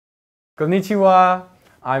Konnichiwa,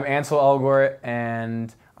 I'm Ansel Elgort,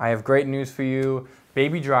 and I have great news for you.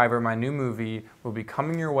 Baby Driver, my new movie, will be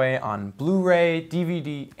coming your way on Blu-ray,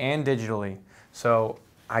 DVD, and digitally. So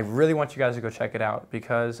I really want you guys to go check it out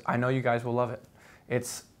because I know you guys will love it.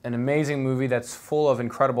 It's an amazing movie that's full of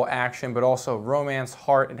incredible action, but also romance,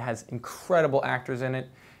 heart. It has incredible actors in it,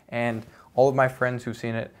 and all of my friends who've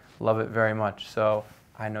seen it love it very much. So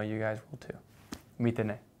I know you guys will too. Mite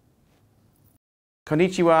ne.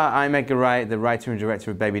 Konnichiwa, I'm Edgar Wright, the writer and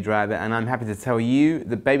director of Baby Driver, and I'm happy to tell you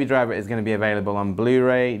that Baby Driver is going to be available on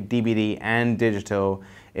Blu-ray, DVD, and digital.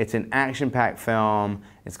 It's an action-packed film,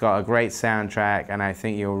 it's got a great soundtrack, and I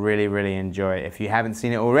think you'll really, really enjoy it. If you haven't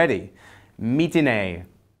seen it already, mite ne.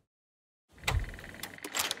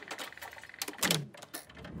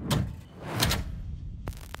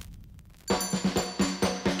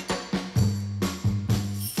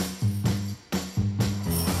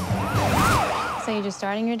 So you're just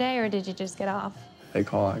starting your day, or did you just get off? They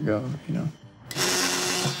call, I go, you know.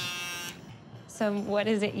 So what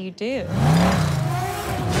is it you do?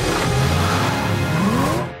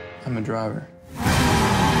 I'm a driver.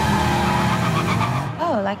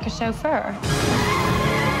 Oh, like a chauffeur.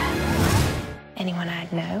 Anyone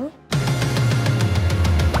I'd know?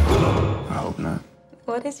 I hope not.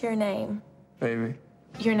 What is your name? Baby.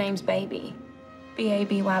 Your name's Baby.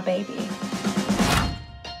 B-A-B-Y, Baby.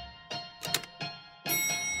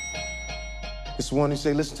 It's the one who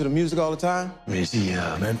say listen to the music all the time? Is he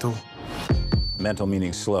mental? Mental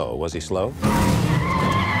meaning slow. Was he slow?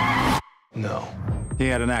 No. He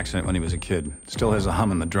had an accident when he was a kid. Still has a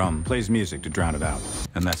hum in the drum. Plays music to drown it out.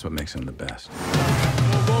 And that's what makes him the best.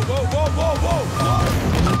 Whoa, whoa, whoa, whoa, whoa,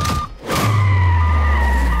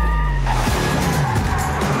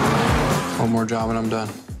 whoa! One more job and I'm done.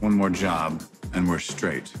 One more job, and we're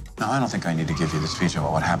straight. Now, I don't think I need to give you this feature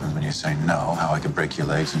about what happens when you say no, how I could break your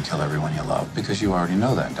legs and kill everyone you love, because you already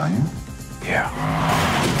know that, don't you? Yeah.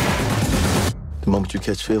 The moment you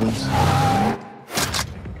catch feelings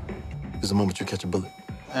is the moment you catch a bullet.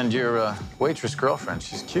 And your waitress girlfriend,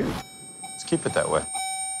 she's cute. Let's keep it that way.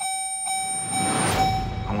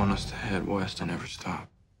 I want us to head west and never stop.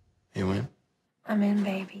 You in? I'm in,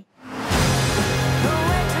 baby.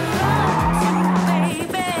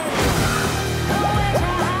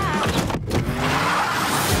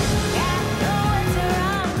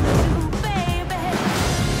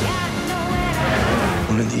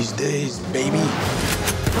 One of these days, baby,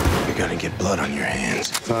 you're gonna get blood on your hands.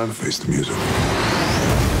 Time to face the music.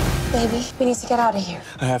 Baby, we need to get out of here.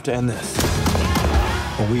 I have to end this.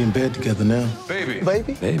 Are we in bed together now? Baby.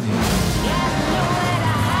 Baby? Baby.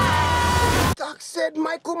 Doc said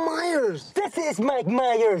Michael Myers. This is Mike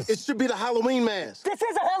Myers. It should be the Halloween mask. This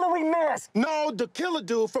is a Halloween mask. No, the killer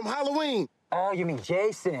dude from Halloween. Oh, you mean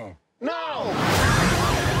Jason? No!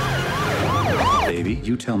 Baby,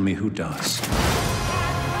 you tell me who does.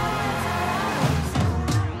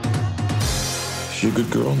 She a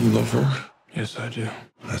good girl? You love her? Yes, I do.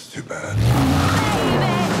 That's too bad.